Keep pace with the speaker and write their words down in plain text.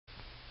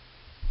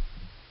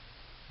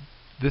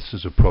This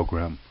is a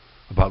program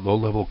about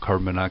low-level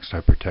carbon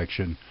monoxide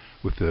protection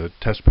with the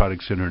Test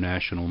Products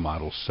International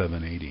Model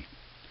 780.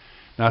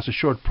 Now, it's a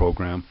short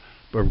program,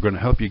 but we're going to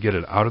help you get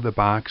it out of the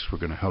box. We're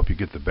going to help you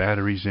get the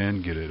batteries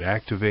in, get it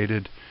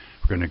activated.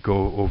 We're going to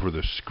go over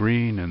the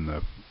screen and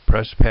the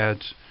press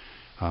pads.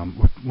 We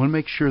want to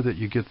make sure that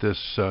you get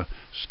this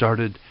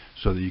started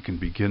so that you can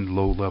begin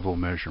low-level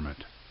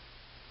measurement.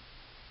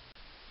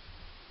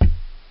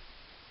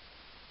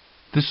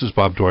 This is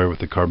Bob Dwyer with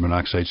the Carbon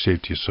Monoxide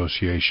Safety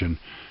Association.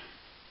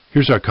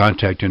 Here's our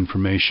contact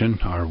information,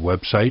 our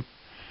website.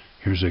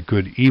 Here's a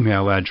good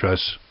email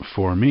address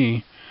for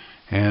me,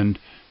 and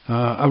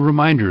a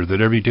reminder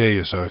that every day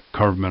is a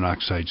Carbon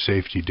Monoxide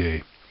Safety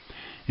Day.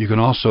 You can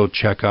also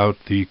check out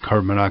the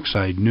carbon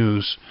monoxide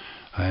news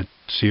at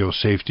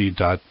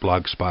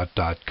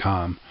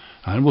cosafety.blogspot.com,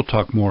 and we'll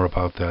talk more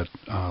about that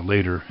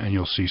later, and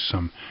you'll see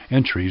some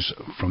entries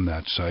from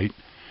that site.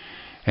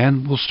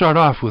 And we'll start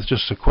off with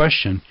just a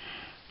question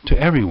to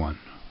everyone.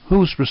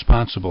 Who's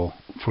responsible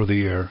for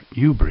the air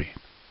you breathe?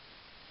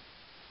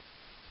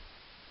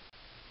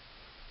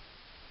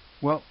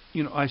 Well,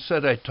 I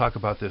said I'd talk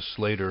about this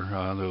later,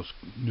 those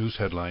news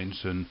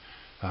headlines and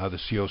the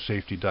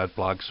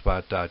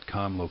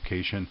cosafety.blogspot.com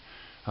location.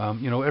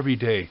 Every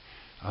day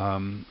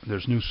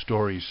there's new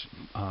stories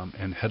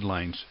and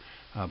headlines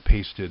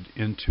pasted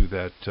into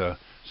that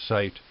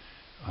site.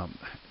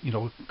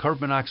 Carbon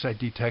monoxide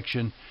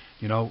detection,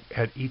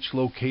 at each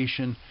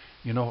location.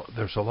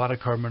 There's a lot of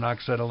carbon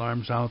monoxide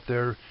alarms out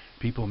there.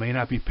 People may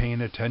not be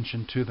paying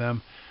attention to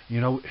them.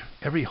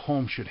 Every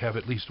home should have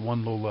at least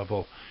one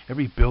low-level.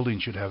 Every building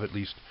should have at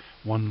least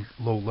one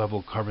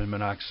low-level carbon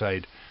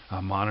monoxide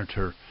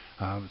monitor.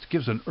 It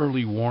gives an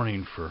early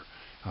warning for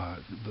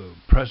the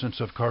presence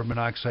of carbon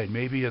monoxide,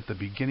 maybe at the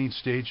beginning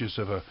stages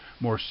of a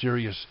more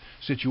serious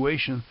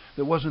situation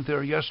that wasn't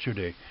there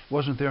yesterday,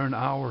 wasn't there an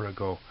hour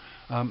ago.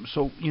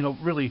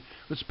 Really,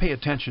 let's pay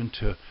attention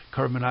to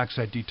carbon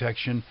monoxide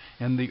detection,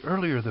 and the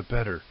earlier the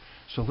better.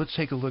 So let's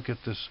take a look at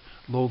this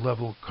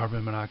low-level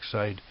carbon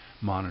monoxide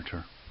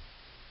monitor.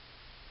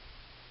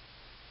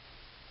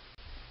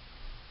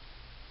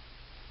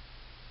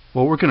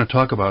 Well, we're going to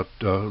talk about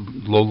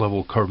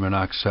low-level carbon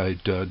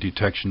monoxide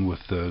detection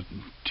with the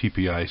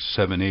TPI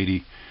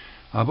 780,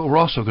 but we're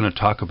also going to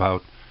talk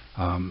about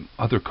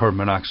other carbon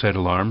monoxide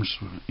alarms.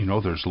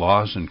 There's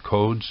laws and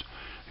codes.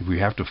 We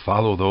have to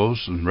follow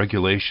those and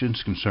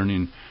regulations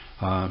concerning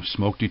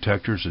smoke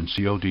detectors and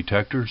CO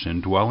detectors in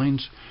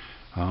dwellings.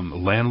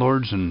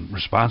 Landlords and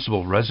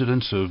responsible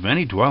residents of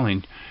any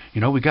dwelling,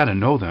 we got to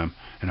know them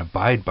and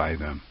abide by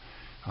them.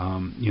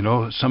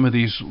 Some of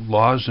these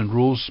laws and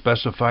rules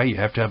specify you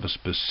have to have a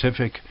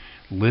specific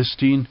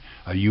listing,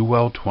 a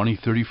UL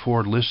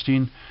 2034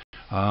 listing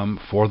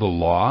for the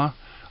law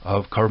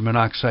of carbon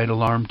monoxide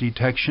alarm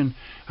detection,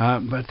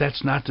 but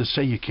that's not to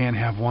say you can't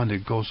have one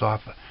that goes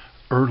off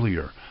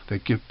earlier,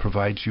 that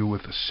provides you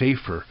with a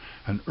safer,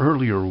 an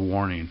earlier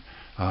warning.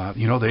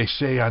 They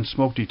say on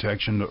smoke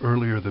detection, the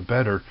earlier the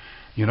better.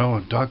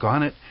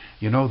 Doggone it,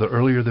 the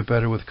earlier the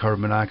better with carbon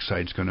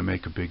monoxide is going to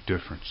make a big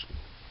difference.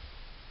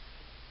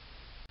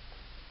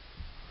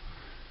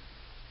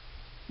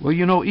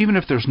 Well, even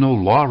if there's no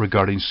law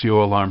regarding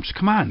CO alarms,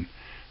 come on,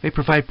 they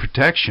provide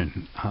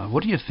protection.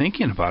 What are you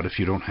thinking about if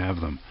you don't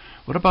have them?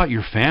 What about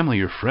your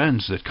family or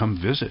friends that come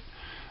visit?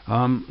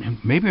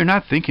 Maybe you're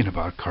not thinking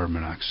about carbon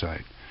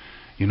monoxide.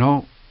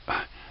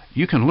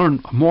 You can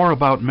learn more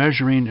about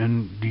measuring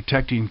and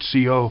detecting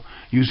CO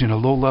using a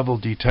low-level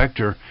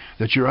detector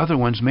that your other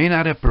ones may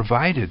not have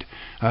provided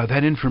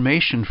that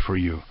information for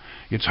you.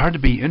 It's hard to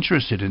be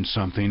interested in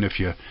something if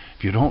you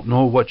don't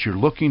know what you're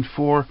looking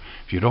for,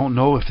 if you don't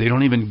know, if they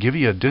don't even give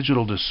you a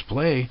digital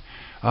display.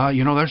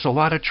 There's a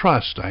lot of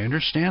trust. I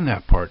understand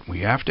that part. We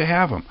have to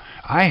have them.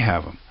 I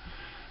have them.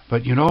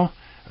 But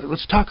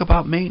let's talk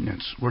about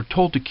maintenance. We're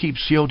told to keep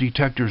CO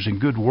detectors in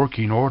good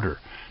working order,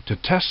 to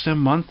test them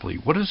monthly.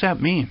 What does that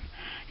mean?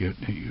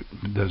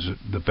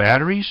 The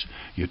batteries,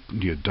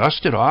 you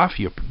dust it off,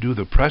 you do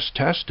the press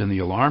test and the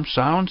alarm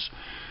sounds.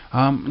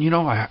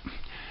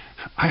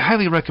 I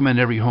highly recommend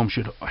every home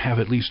should have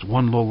at least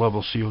one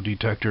low-level CO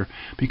detector,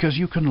 because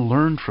you can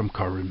learn from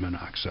carbon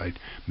monoxide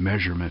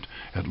measurement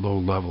at low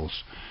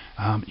levels.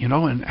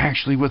 And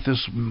actually with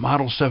this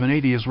Model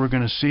 780, as we're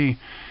going to see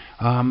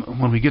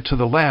when we get to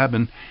the lab,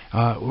 and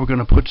we're going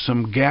to put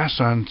some gas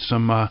on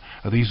some of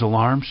these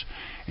alarms,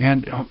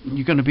 and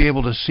you're going to be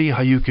able to see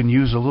how you can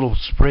use a little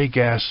spray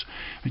gas,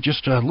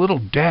 just a little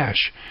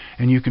dash,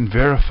 and you can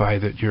verify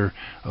that your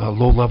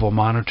low-level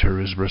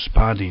monitor is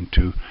responding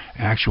to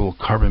actual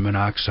carbon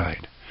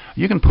monoxide.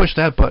 You can push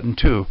that button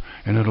too,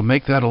 and it'll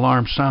make that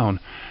alarm sound,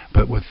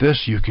 but with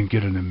this you can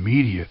get an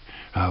immediate,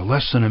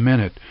 less than a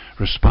minute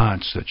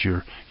response that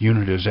your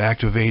unit is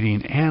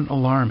activating and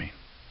alarming.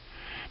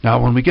 Now,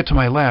 when we get to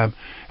my lab,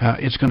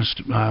 it's going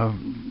to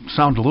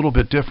sound a little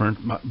bit different,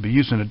 be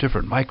using a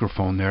different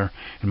microphone there.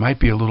 It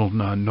might be a little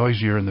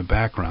noisier in the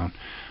background,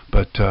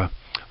 but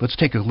let's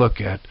take a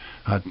look at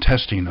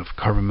testing of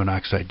carbon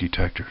monoxide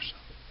detectors.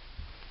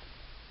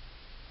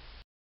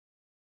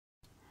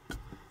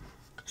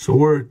 So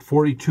we're at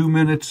 42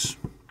 minutes,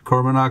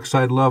 carbon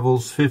monoxide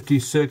levels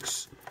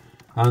 56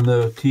 on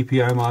the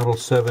TPI model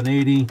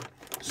 780,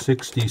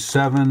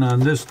 67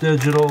 on this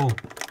digital,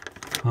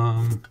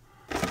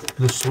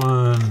 this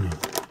one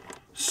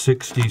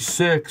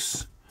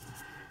 66,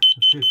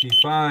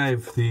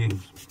 55. The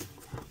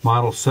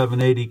model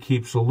 780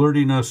 keeps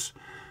alerting us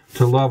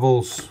to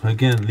levels.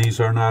 Again, these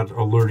are not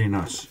alerting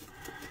us.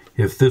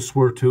 If this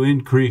were to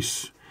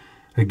increase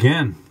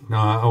again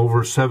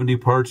over 70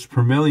 parts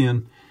per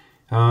million,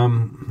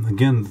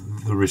 again,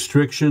 the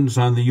restrictions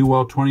on the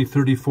UL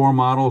 2034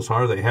 models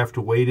are they have to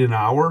wait an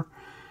hour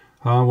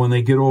when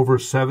they get over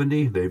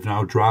 70. They've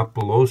now dropped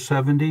below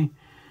 70.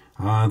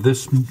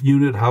 This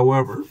unit,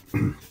 however,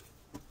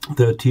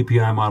 the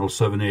TPI model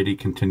 780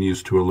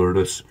 continues to alert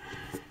us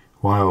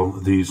while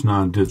these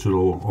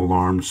non-digital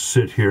alarms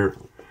sit here.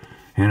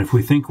 And if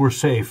we think we're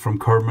safe from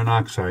carbon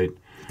monoxide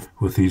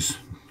with these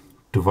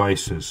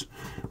devices,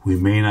 we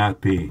may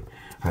not be.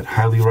 I'd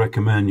highly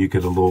recommend you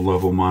get a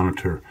low-level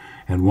monitor,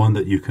 and one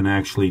that you can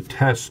actually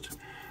test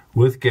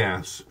with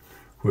gas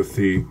with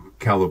the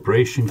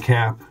calibration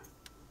cap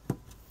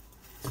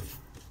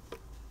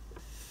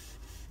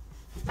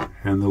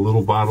and the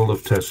little bottle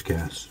of test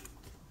gas.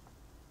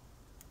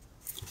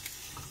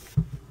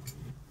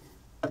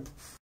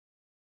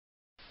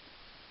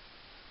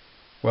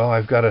 Well,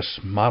 I've got a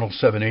Model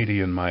 780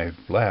 in my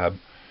lab.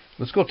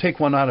 Let's go take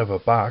one out of a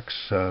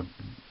box,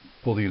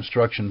 pull the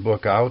instruction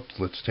book out.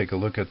 Let's take a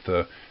look at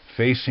the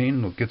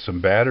facing. We'll get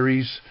some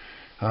batteries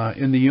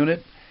in the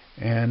unit,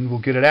 and we'll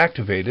get it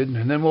activated,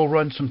 and then we'll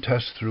run some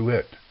tests through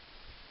it.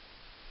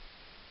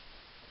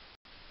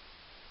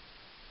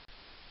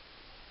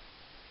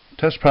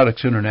 Test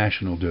Products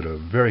International did a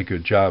very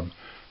good job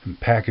in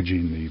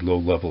packaging the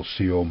low-level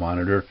CO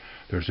monitor.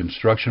 There's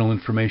instructional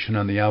information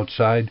on the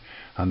outside.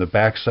 On the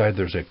back side,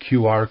 there's a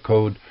QR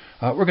code.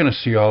 We're going to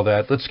see all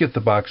that. Let's get the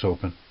box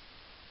open.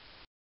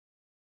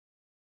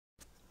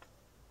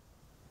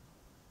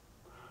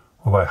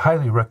 Well, I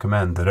highly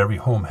recommend that every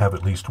home have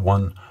at least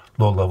one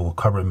low-level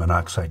carbon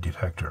monoxide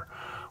detector.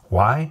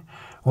 Why?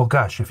 Well,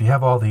 gosh, if you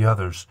have all the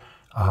others,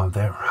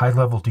 they're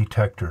high-level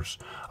detectors.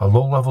 A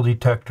low-level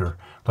detector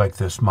like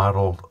this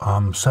model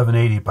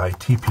 780 by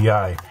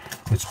TPI,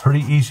 it's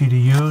pretty easy to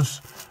use.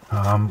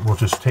 We'll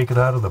just take it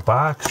out of the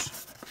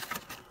box.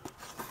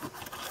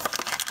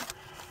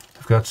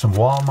 We've got some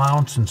wall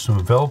mounts and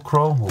some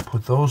Velcro. We'll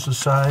put those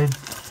aside.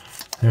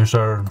 There's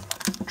our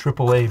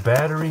AAA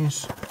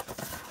batteries.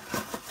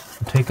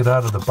 We'll take it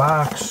out of the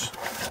box.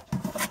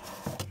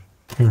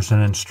 Here's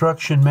an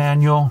instruction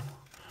manual.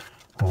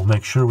 We'll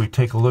make sure we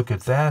take a look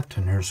at that.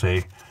 And here's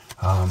a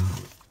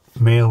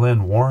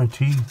mail-in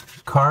warranty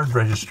card,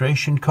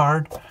 registration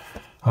card.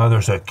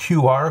 There's a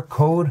QR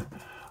code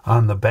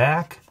on the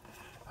back,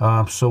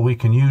 so we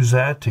can use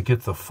that to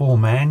get the full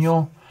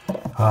manual.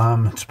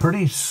 It's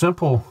pretty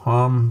simple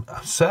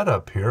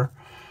setup here.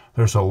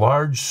 There's a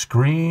large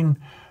screen.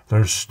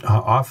 There's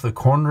off the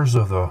corners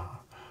of the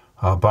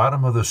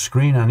bottom of the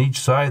screen on each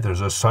side,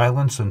 there's a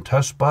silence and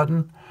test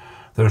button.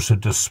 There's a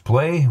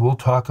display. We'll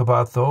talk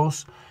about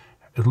those.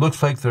 It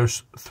looks like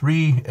there's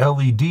 3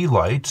 LED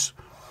lights,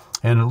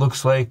 and it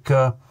looks like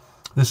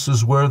this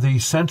is where the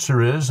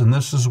sensor is, and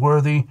this is where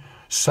the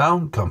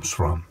sound comes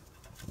from.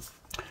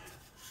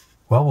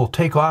 Well, we'll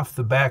take off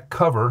the back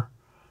cover,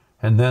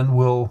 and then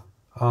we'll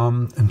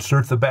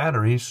insert the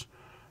batteries,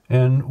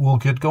 and we'll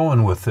get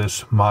going with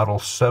this Model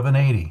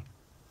 780.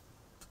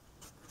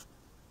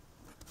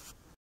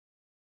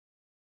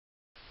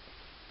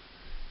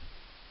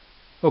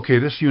 Okay,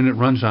 this unit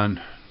runs on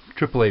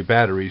AAA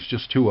batteries,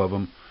 just 2 of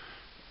them.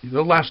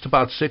 They'll last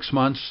about 6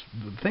 months.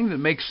 The thing that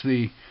makes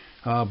the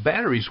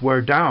batteries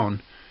wear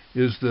down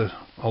is the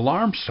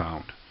alarm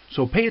sound.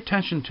 So pay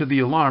attention to the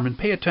alarm, and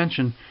pay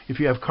attention if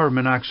you have carbon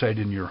monoxide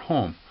in your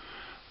home.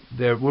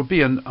 There will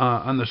be on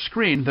the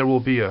screen, there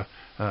will be a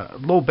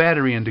low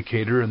battery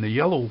indicator, and the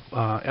yellow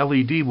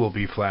LED will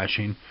be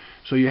flashing.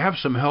 So you have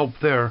some help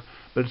there,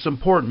 but it's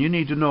important. You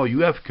need to know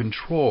you have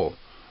control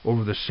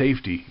over the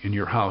safety in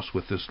your house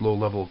with this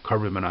low-level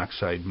carbon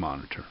monoxide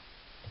monitor.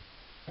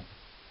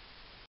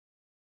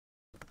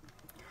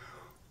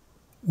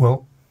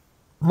 Well,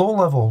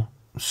 low-level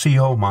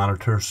CO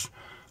monitors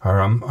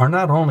are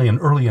not only an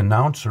early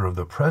announcer of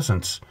the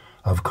presence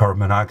of carbon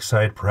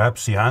monoxide,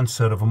 perhaps the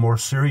onset of a more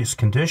serious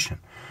condition.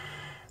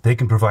 They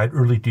can provide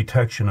early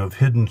detection of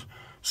hidden,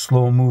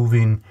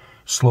 slow-moving,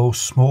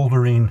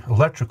 slow-smoldering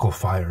electrical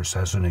fires,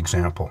 as an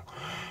example.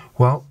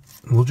 Well,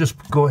 we'll just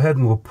go ahead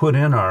and we'll put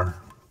in our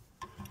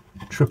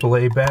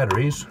AAA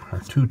batteries,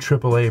 our 2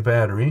 AAA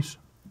batteries.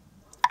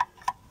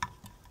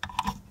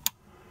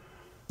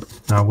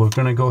 Now we're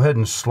going to go ahead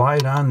and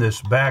slide on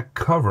this back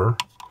cover.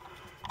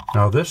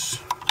 Now this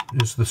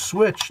is the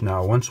switch.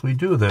 Now once we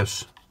do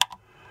this,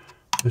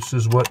 this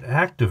is what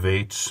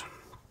activates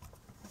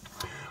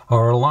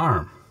our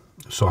alarm.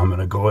 So I'm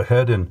going to go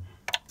ahead and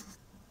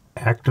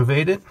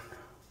activate it.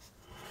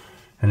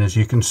 And as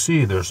you can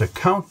see, there's a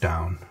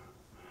countdown.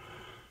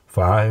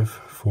 5,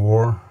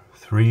 4,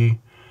 3,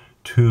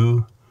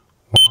 2,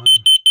 1.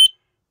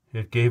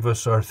 It gave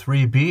us our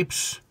 3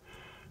 beeps.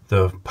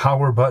 The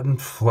power button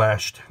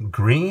flashed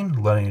green,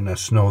 letting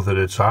us know that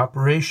it's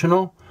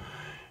operational.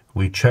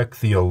 We check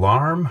the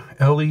alarm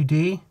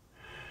LED,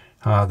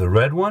 the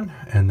red one,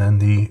 and then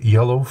the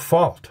yellow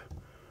fault.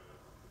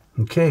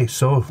 Okay,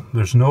 so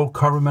there's no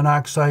carbon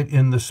monoxide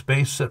in the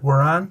space that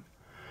we're on.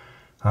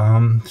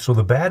 So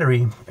the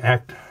battery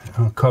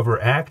cover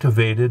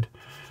activated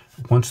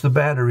once the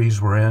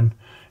batteries were in,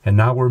 and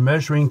now we're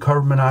measuring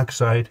carbon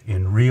monoxide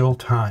in real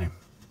time.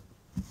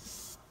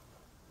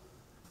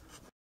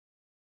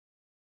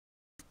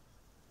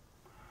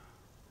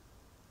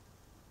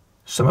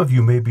 Some of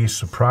you may be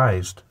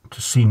surprised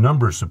to see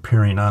numbers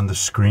appearing on the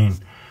screen,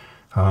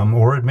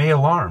 or it may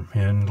alarm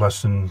in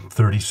less than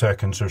 30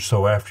 seconds or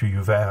so after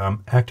you've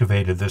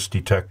activated this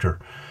detector.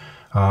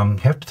 You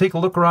have to take a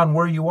look around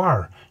where you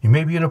are. You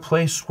may be in a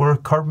place where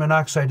carbon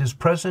monoxide is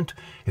present.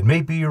 It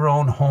may be your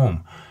own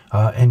home,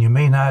 and you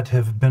may not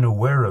have been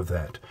aware of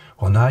that.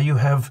 Well, now you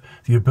have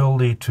the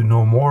ability to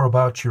know more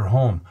about your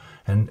home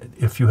and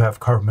if you have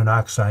carbon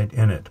monoxide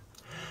in it.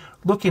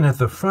 Looking at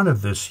the front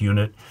of this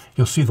unit,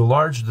 you'll see the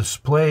large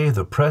display,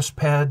 the press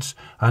pads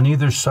on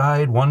either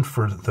side, one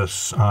for the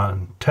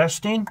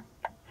testing.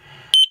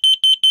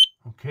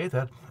 Okay,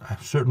 that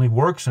certainly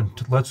works and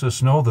lets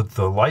us know that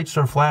the lights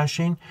are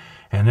flashing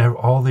and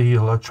all the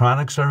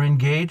electronics are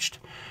engaged.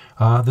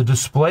 The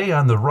display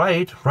on the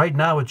right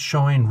now it's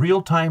showing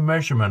real-time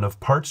measurement of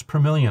parts per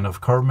million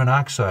of carbon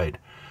monoxide.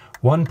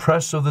 One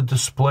press of the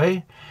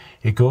display,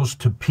 it goes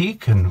to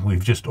peak, and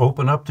we've just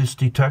opened up this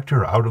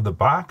detector out of the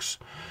box.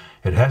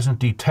 It hasn't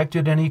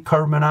detected any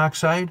carbon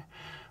monoxide.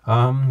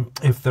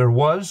 If there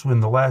was,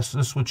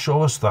 this would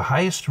show us the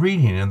highest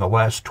reading in the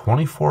last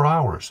 24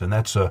 hours, and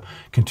that's a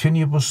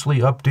continuously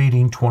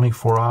updating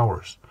 24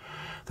 hours.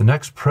 The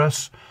next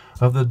press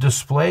of the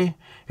display,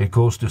 it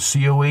goes to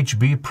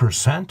COHB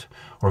percent,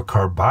 or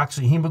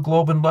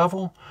carboxyhemoglobin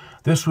level.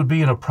 This would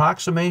be an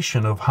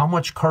approximation of how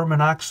much carbon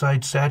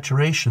monoxide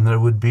saturation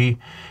there would be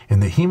in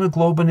the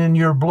hemoglobin in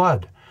your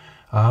blood,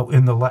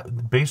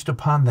 based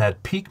upon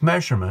that peak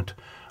measurement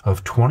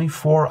of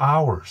 24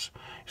 hours.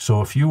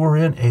 So if you were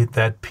in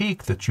that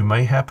peak that you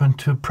may happen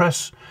to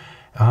press,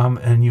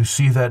 and you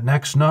see that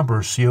next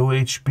number,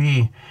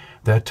 COHB,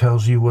 that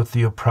tells you what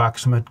the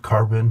approximate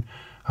carbon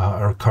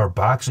or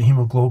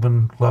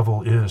carboxyhemoglobin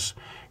level is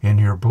in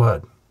your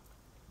blood.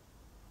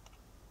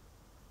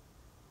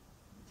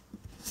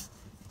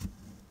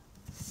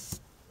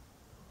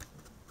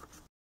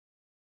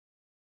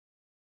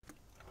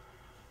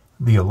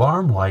 The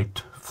alarm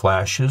light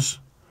flashes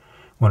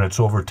when it's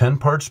over 10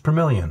 parts per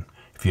million.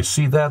 If you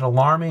see that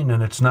alarming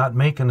and it's not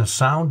making a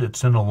sound,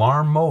 it's in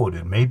alarm mode.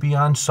 It may be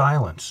on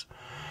silence.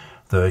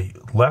 The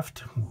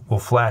left will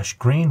flash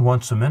green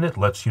once a minute,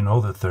 lets you know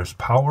that there's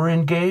power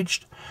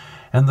engaged.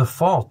 And the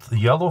fault, the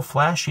yellow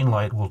flashing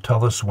light, will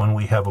tell us when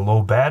we have a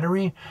low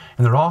battery,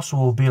 and there also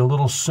will be a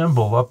little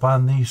symbol up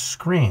on the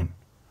screen.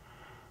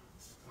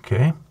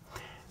 Okay?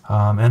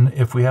 And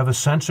if we have a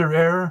sensor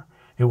error,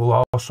 it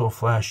will also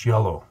flash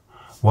yellow.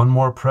 One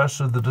more press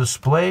of the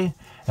display,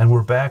 and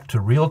we're back to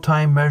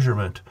real-time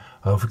measurement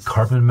of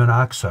carbon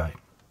monoxide.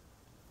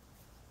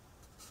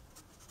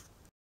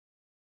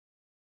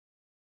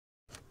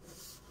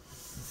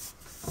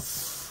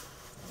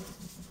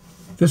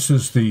 This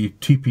is the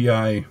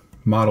TPI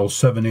Model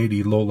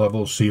 780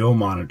 low-level CO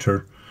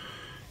monitor.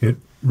 It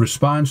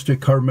responds to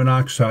carbon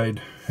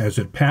monoxide as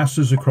it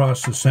passes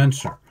across the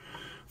sensor.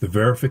 The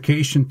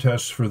verification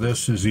test for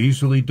this is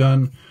easily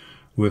done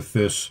with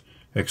this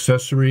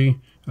accessory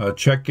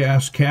check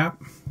gas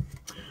cap,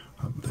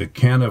 the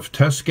can of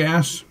test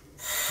gas,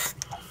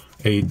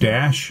 a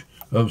dash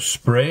of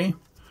spray,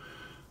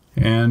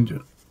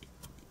 and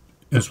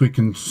as we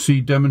can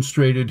see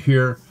demonstrated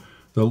here,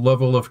 the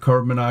level of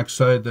carbon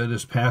monoxide that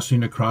is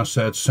passing across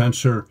that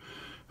sensor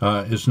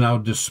is now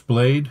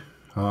displayed.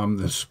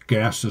 This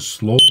gas is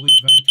slowly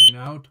venting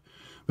out,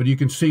 but you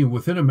can see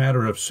within a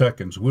matter of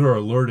seconds we're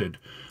alerted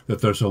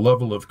that there's a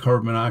level of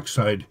carbon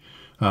monoxide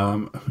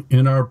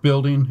in our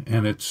building,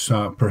 and it's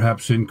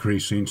perhaps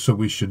increasing, so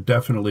we should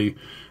definitely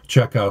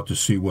check out to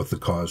see what the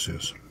cause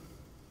is.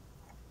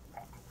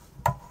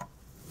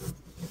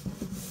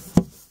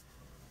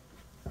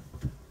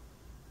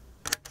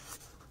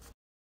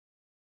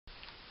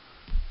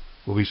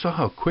 Well, we saw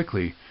how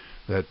quickly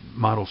that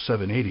Model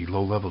 780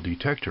 low-level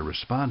detector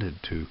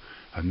responded to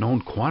a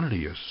known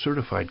quantity, a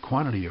certified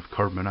quantity of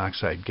carbon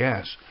monoxide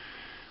gas.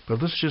 But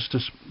let's just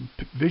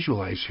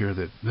visualize here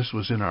that this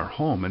was in our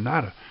home and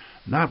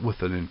not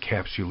with an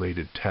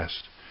encapsulated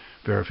test,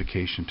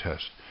 verification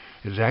test.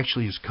 It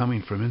actually is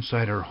coming from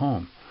inside our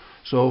home.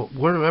 So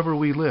wherever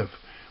we live,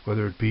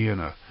 whether it be in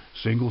a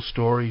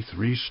single-story,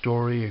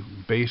 three-story,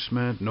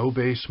 basement, no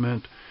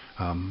basement,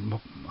 an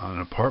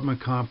apartment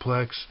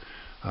complex,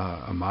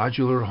 a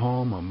modular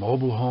home, a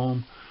mobile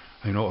home,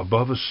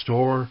 above a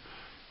store,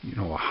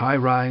 a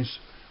high-rise.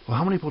 Well,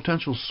 how many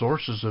potential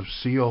sources of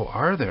CO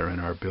are there in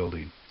our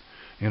building?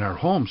 In our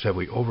homes, have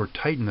we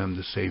over-tightened them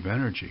to save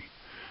energy?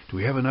 Do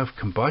we have enough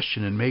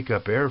combustion and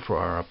make-up air for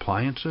our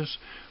appliances,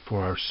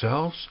 for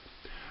ourselves?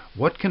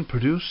 what can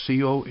produce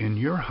CO in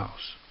your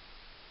house?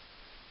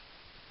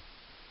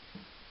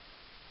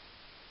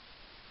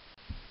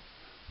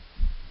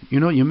 You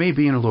know, you may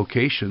be in a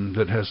location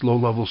that has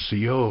low-level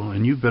CO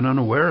and you've been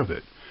unaware of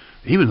it,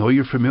 even though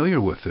you're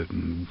familiar with it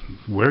and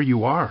where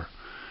you are.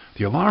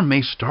 The alarm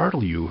may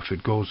startle you if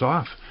it goes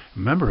off.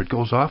 Remember, it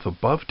goes off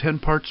above 10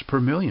 parts per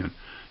million.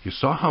 You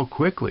saw how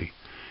quickly.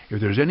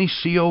 If there's any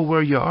CO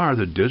where you are,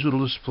 the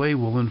digital display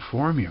will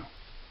inform you.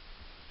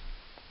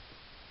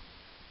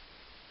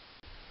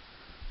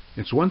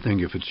 It's one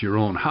thing if it's your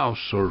own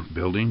house or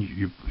building,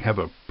 you have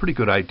a pretty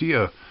good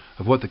idea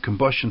of what the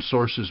combustion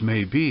sources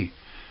may be.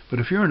 But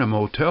if you're in a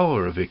motel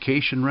or a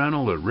vacation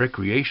rental, a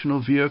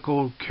recreational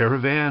vehicle,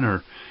 caravan,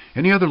 or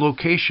any other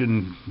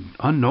location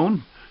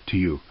unknown to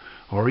you,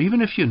 or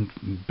even if you've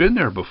been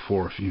there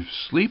before, if you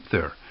sleep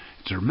there,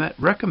 it's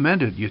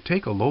recommended you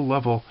take a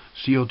low-level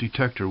CO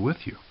detector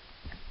with you.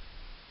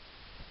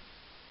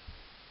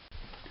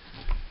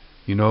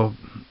 You know,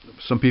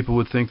 some people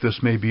would think this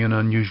may be an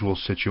unusual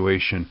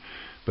situation,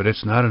 but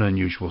it's not an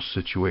unusual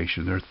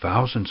situation. There are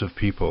thousands of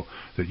people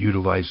that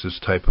utilize this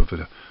type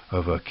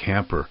of a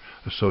camper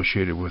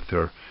associated with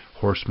their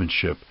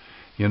horsemanship.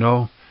 You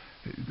know,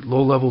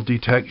 low-level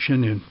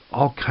detection in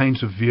all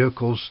kinds of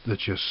vehicles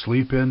that you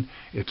sleep in,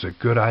 it's a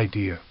good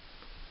idea.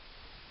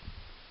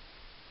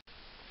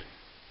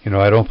 You know,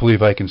 I don't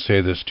believe I can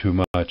say this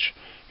too much.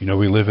 You know,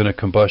 we live in a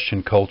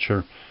combustion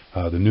culture.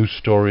 The news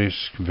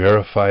stories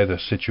verify the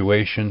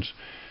situations.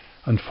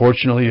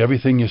 Unfortunately,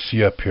 everything you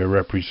see up here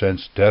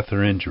represents death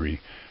or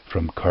injury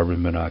from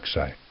carbon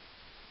monoxide.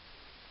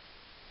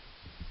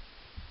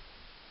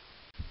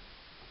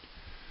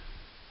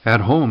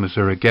 At home, is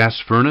there a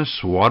gas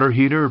furnace, water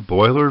heater,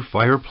 boiler,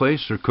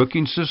 fireplace, or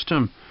cooking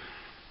system?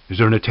 Is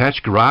there an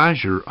attached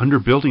garage or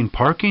under-building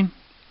parking?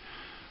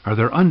 Are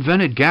there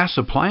unvented gas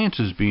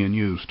appliances being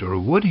used, or a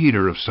wood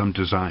heater of some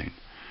design?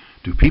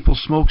 Do people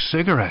smoke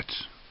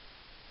cigarettes?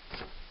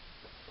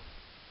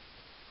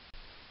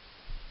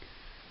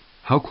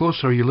 How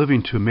close are you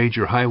living to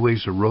major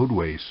highways or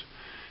roadways?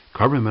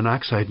 Carbon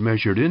monoxide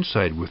measured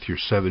inside with your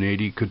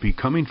 780 could be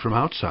coming from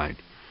outside.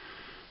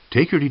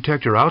 Take your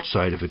detector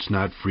outside if it's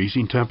not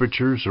freezing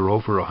temperatures or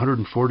over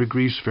 104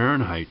 degrees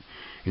Fahrenheit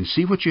and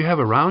see what you have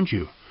around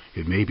you.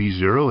 It may be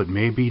zero, it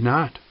may be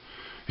not.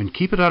 And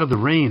keep it out of the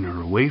rain or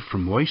away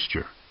from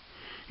moisture.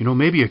 You know,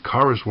 maybe a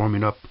car is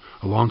warming up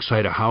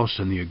alongside a house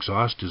and the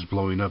exhaust is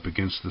blowing up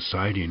against the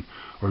siding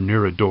or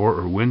near a door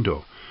or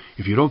window.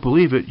 If you don't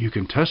believe it, you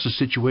can test the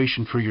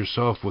situation for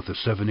yourself with a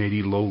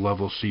 780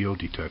 low-level CO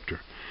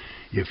detector.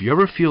 If you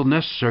ever feel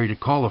necessary to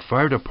call a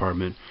fire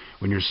department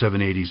when your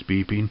 780 is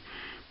beeping,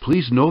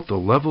 please note the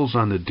levels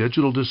on the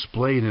digital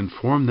display and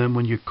inform them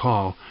when you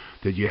call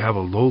that you have a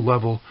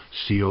low-level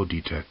CO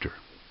detector.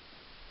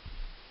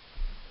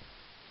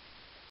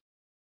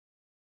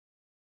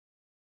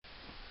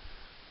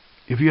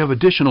 If you have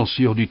additional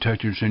CO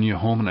detectors in your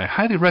home, and I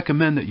highly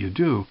recommend that you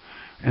do,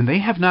 and they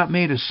have not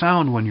made a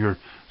sound when your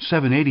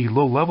 780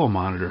 low-level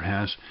monitor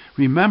has,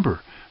 remember,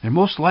 they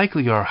most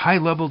likely are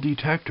high-level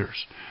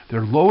detectors.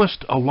 Their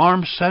lowest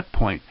alarm set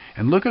point,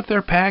 and look at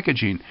their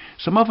packaging.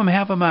 Some of them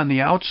have them on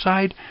the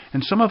outside,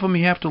 and some of them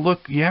you have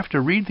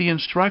to read the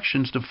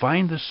instructions to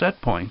find the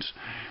set points.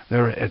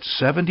 They're at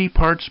 70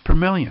 parts per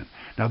million.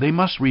 Now they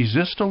must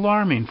resist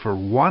alarming for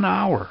 1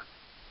 hour.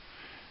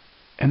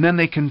 And then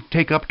they can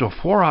take up to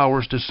 4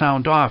 hours to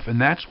sound off,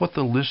 and that's what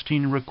the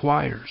listing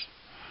requires.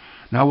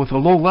 Now with a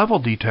low-level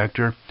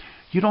detector,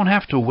 you don't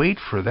have to wait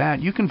for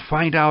that. You can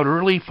find out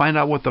early, find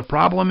out what the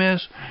problem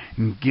is,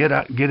 and get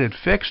it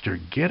fixed or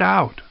get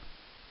out.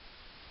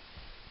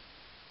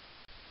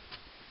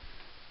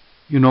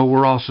 You know,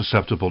 we're all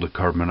susceptible to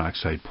carbon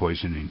monoxide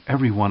poisoning,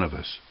 every one of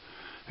us.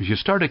 If you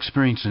start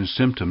experiencing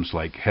symptoms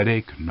like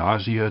headache,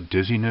 nausea,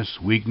 dizziness,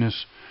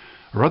 weakness,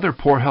 or other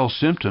poor health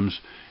symptoms,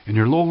 and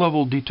your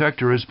low-level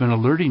detector has been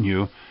alerting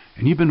you,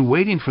 and you've been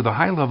waiting for the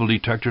high-level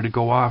detector to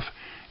go off,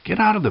 get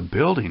out of the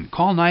building.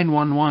 Call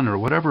 911 or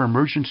whatever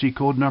emergency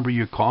code number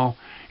you call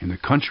in the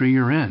country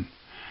you're in.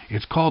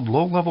 It's called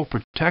low-level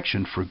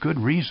protection for good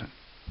reason.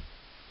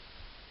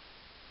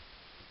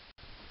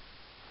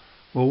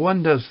 Well,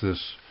 when does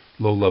this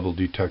low-level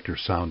detector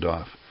sound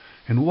off?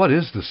 And what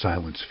is the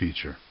silence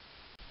feature?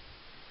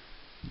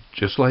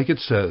 Just like it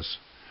says,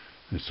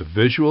 it's a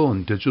visual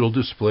and digital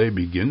display,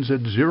 begins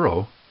at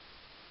 0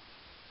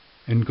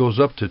 and goes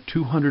up to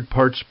 200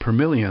 parts per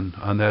million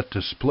on that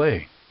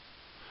display.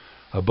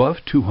 Above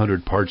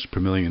 200 parts per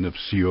million of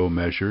CO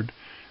measured,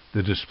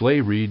 the display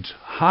reads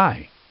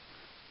high.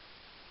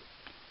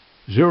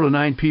 0 to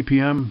 9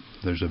 ppm,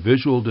 there's a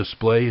visual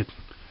display,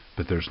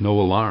 but there's no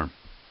alarm.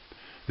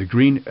 The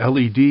green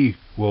LED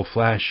will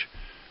flash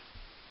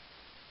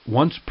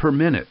once per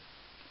minute,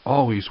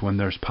 always when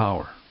there's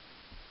power.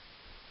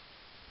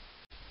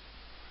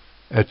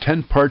 At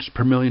 10 parts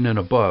per million and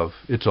above,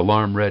 it's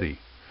alarm ready.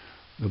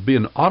 There'll be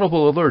an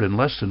audible alert in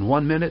less than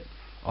 1 minute.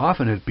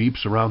 Often it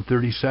beeps around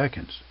 30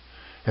 seconds.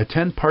 At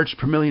 10 parts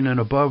per million and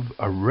above,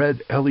 a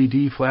red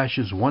LED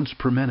flashes once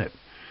per minute.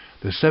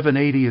 The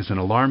 780 is in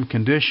alarm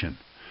condition.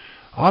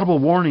 Audible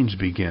warnings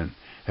begin.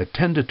 At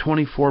 10 to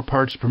 24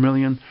 parts per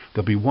million,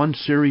 there'll be one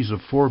series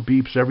of 4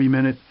 beeps every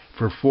minute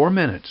for 4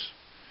 minutes,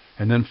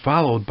 and then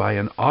followed by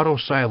an auto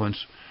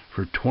silence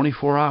for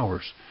 24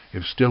 hours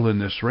if still in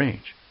this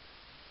range.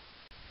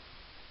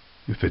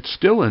 If it's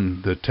still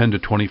in the 10 to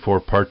 24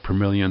 part per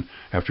million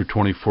after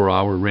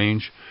 24-hour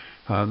range,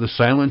 the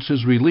silence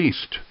is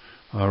released,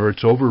 or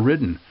it's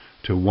overridden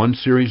to one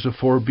series of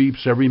 4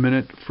 beeps every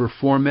minute for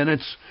 4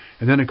 minutes,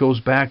 and then it goes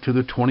back to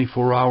the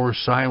 24-hour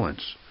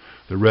silence.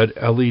 The red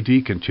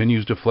LED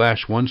continues to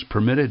flash once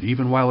per minute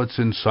even while it's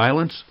in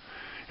silence,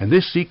 and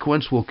this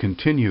sequence will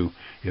continue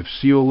if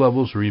CO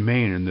levels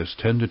remain in this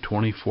 10 to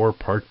 24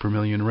 part per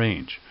million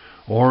range,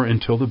 or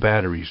until the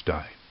batteries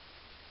die.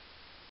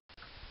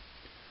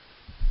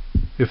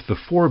 If the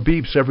 4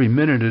 beeps every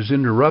minute is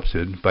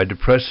interrupted by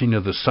depressing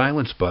of the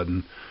silence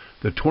button,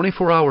 the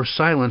 24-hour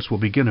silence will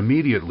begin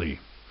immediately.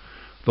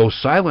 Though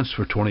silenced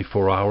for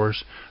 24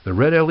 hours, the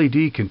red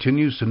LED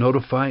continues to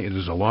notify it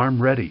is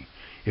alarm ready.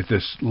 If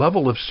this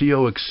level of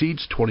CO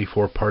exceeds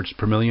 24 parts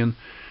per million,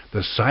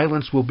 the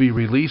silence will be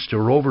released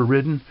or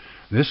overridden.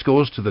 This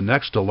goes to the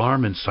next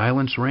alarm and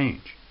silence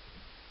range.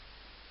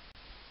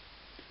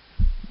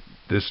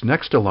 This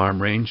next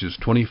alarm range is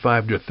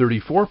 25 to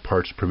 34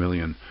 parts per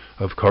million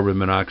of carbon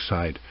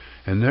monoxide,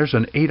 and there's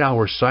an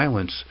 8-hour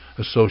silence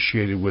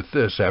associated with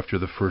this after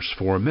the first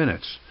 4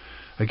 minutes.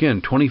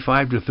 Again,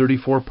 25 to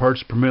 34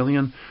 parts per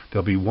million,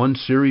 there'll be one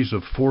series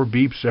of 4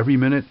 beeps every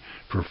minute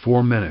for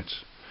 4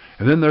 minutes.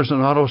 And then there's an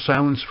auto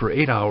silence for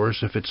 8 hours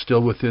if it's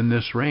still within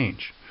this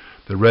range.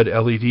 The red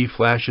LED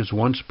flashes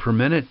once per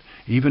minute,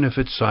 even if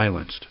it's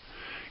silenced.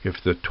 If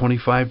the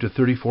 25 to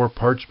 34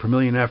 parts per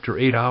million after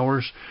 8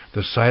 hours,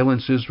 the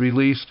silence is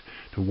released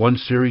to one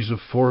series of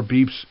 4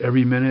 beeps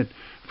every minute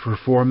for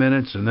 4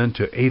 minutes, and then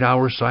to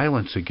 8-hour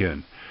silence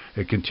again.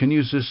 It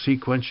continues this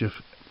sequence if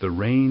the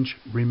range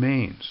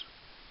remains.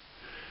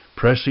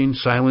 Pressing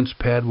silence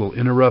pad will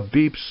interrupt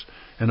beeps,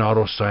 and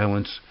auto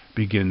silence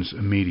begins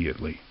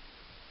immediately.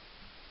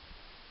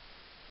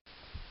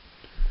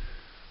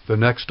 The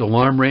next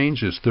alarm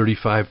range is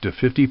 35 to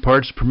 50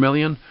 parts per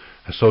million,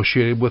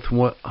 associated with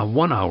a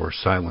 1-hour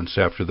silence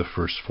after the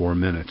first 4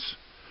 minutes.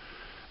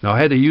 Now,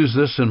 I had to use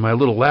this in my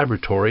little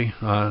laboratory.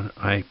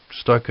 I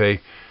stuck a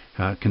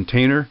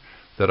container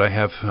that I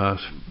have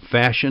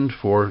fashioned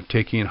for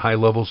taking high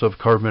levels of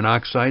carbon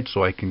monoxide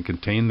so I can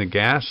contain the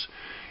gas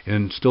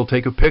and still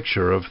take a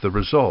picture of the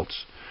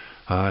results.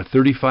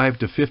 35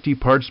 to 50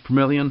 parts per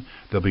million,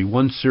 there'll be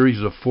one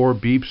series of 4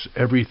 beeps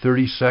every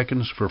 30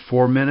 seconds for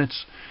 4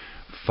 minutes,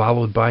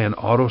 followed by an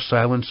auto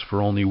silence for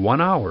only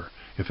 1 hour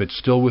if it's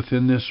still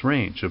within this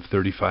range of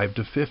 35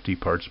 to 50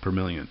 parts per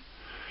million.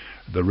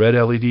 The red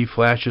LED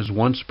flashes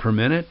once per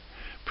minute.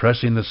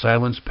 Pressing the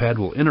silence pad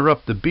will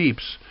interrupt the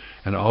beeps,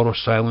 and auto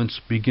silence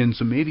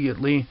begins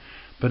immediately,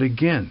 but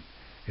again,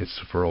 it's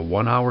for a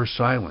 1-hour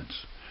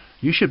silence.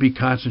 You should be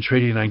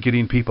concentrating on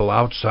getting people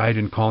outside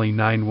and calling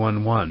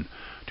 911.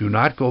 Do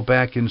not go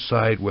back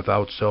inside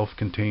without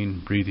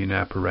self-contained breathing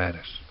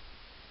apparatus.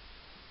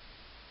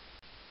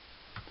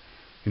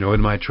 You know,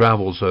 in my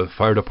travels,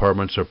 fire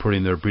departments are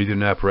putting their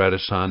breathing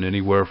apparatus on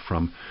anywhere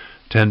from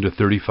 10 to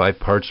 35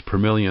 parts per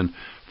million,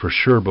 for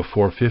sure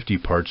before 50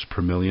 parts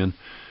per million.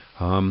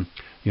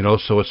 You know,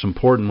 so it's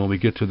important when we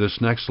get to this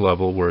next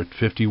level, we're at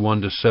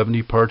 51 to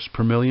 70 parts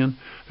per million.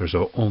 There's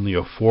only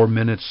a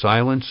 4-minute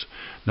silence.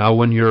 Now,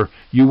 when your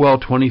UL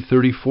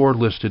 2034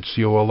 listed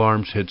CO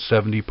alarms hit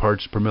 70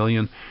 parts per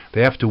million,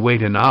 they have to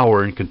wait an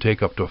hour and can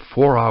take up to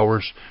 4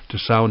 hours to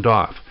sound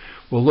off.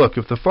 Well, look,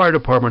 if the fire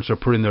departments are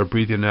putting their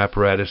breathing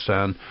apparatus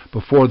on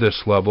before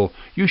this level,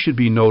 you should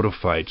be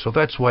notified. So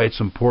that's why it's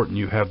important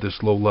you have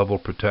this low-level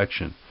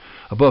protection.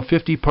 Above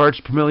 50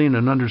 parts per million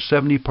and under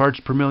 70 parts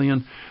per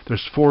million,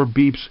 there's 4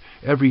 beeps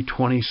every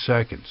 20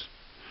 seconds.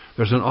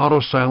 There's an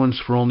auto silence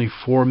for only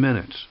 4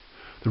 minutes.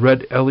 The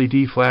red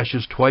LED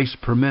flashes twice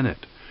per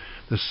minute.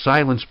 The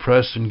silence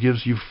press and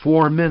gives you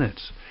 4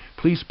 minutes.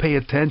 Please pay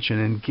attention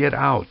and get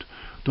out.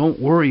 Don't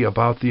worry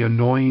about the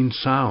annoying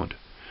sound.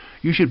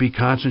 You should be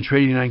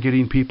concentrating on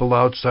getting people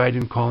outside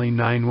and calling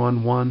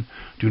 911.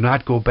 Do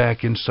not go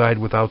back inside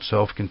without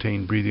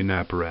self-contained breathing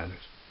apparatus.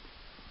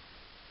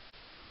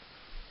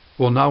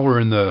 Well, now we're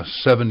in the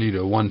 70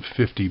 to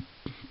 150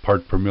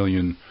 part per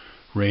million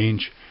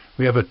range.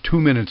 We have a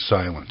 2-minute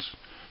silence.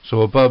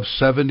 So above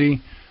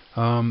 70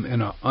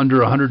 and under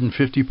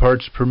 150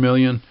 parts per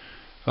million,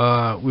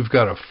 we've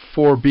got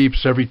 4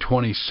 beeps every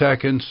 20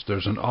 seconds.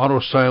 There's an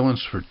auto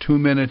silence for 2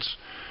 minutes.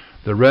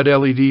 The red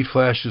LED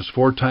flashes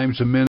 4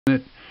 times a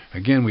minute.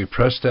 Again, we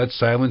press that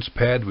silence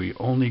pad. We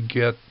only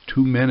get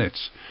 2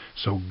 minutes.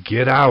 So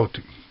get out.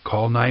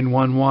 Call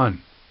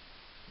 911.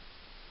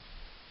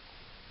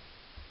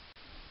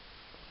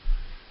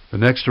 The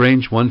next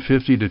range,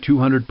 150 to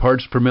 200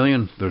 parts per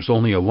million, there's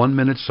only a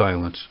 1-minute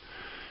silence.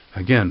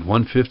 Again,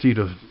 150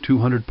 to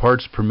 200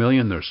 parts per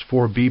million, there's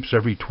 4 beeps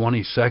every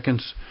 20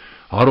 seconds.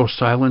 Auto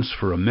silence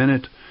for a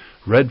minute.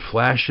 Red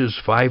flashes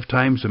 5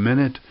 times a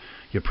minute.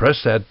 You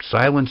press that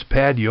silence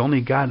pad, you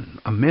only got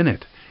a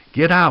minute.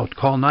 Get out.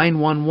 Call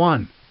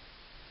 911.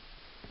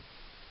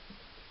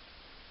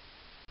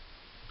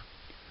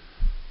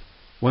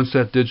 Once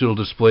that digital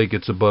display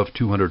gets above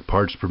 200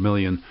 parts per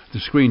million, the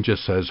screen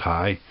just says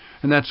high,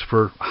 and that's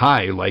for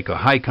high, like a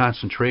high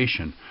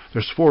concentration.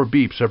 There's 4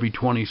 beeps every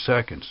 20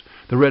 seconds.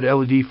 The red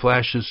LED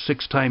flashes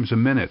 6 times a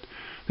minute.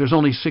 There's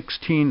only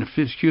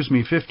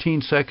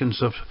 15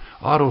 seconds of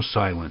auto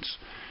silence.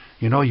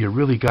 You know, you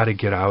really got to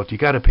get out. You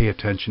got to pay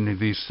attention to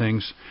these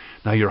things.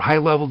 Now, your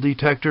high-level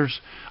detectors,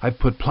 I've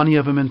put plenty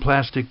of them in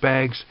plastic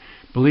bags.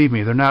 Believe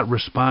me, they're not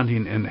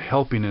responding and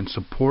helping and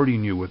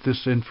supporting you with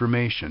this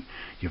information.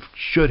 You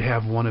should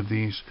have one of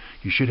these.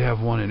 You should have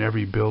one in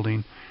every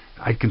building.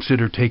 I'd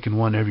consider taking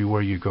one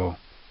everywhere you go.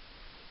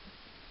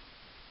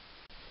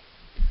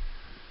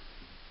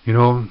 You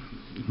know,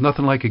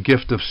 nothing like a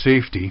gift of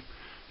safety.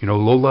 You know,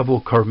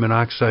 low-level carbon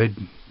monoxide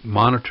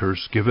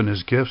monitors given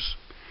as gifts.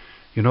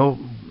 You know,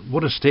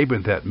 what a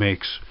statement that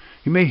makes.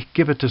 You may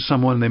give it to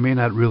someone, they may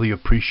not really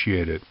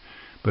appreciate it.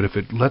 But if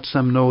it lets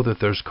them know that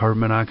there's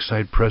carbon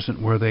monoxide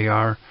present where they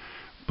are,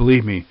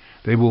 believe me,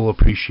 they will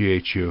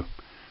appreciate you.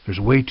 There's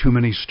way too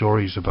many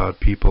stories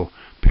about people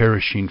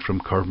perishing from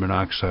carbon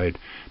monoxide,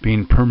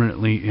 being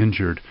permanently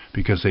injured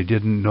because they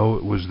didn't know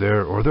it was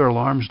there or their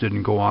alarms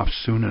didn't go off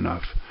soon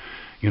enough.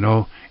 You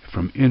know,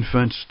 from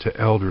infants to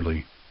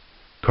elderly,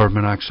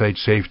 carbon monoxide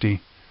safety,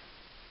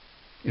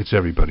 it's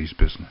everybody's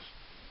business.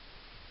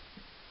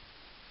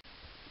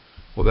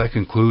 Well, that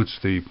concludes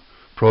the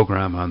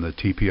program on the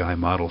TPI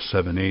Model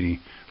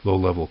 780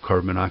 low-level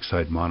carbon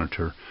monoxide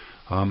monitor.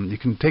 You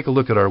can take a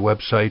look at our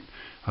website.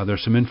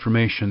 There's some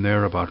information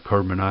there about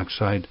carbon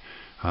monoxide.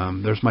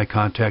 There's my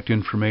contact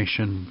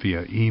information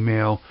via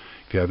email.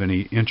 If you have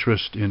any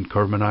interest in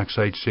carbon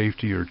monoxide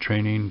safety or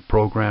training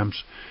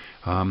programs,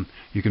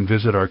 you can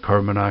visit our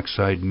carbon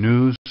monoxide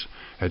news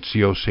at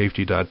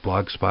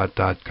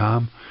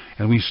cosafety.blogspot.com.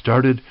 And we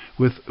started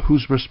with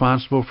who's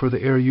responsible for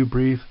the air you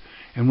breathe,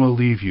 and we'll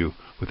leave you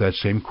with that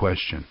same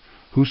question.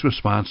 Who's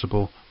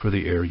responsible for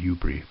the air you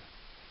breathe?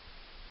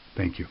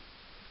 Thank you.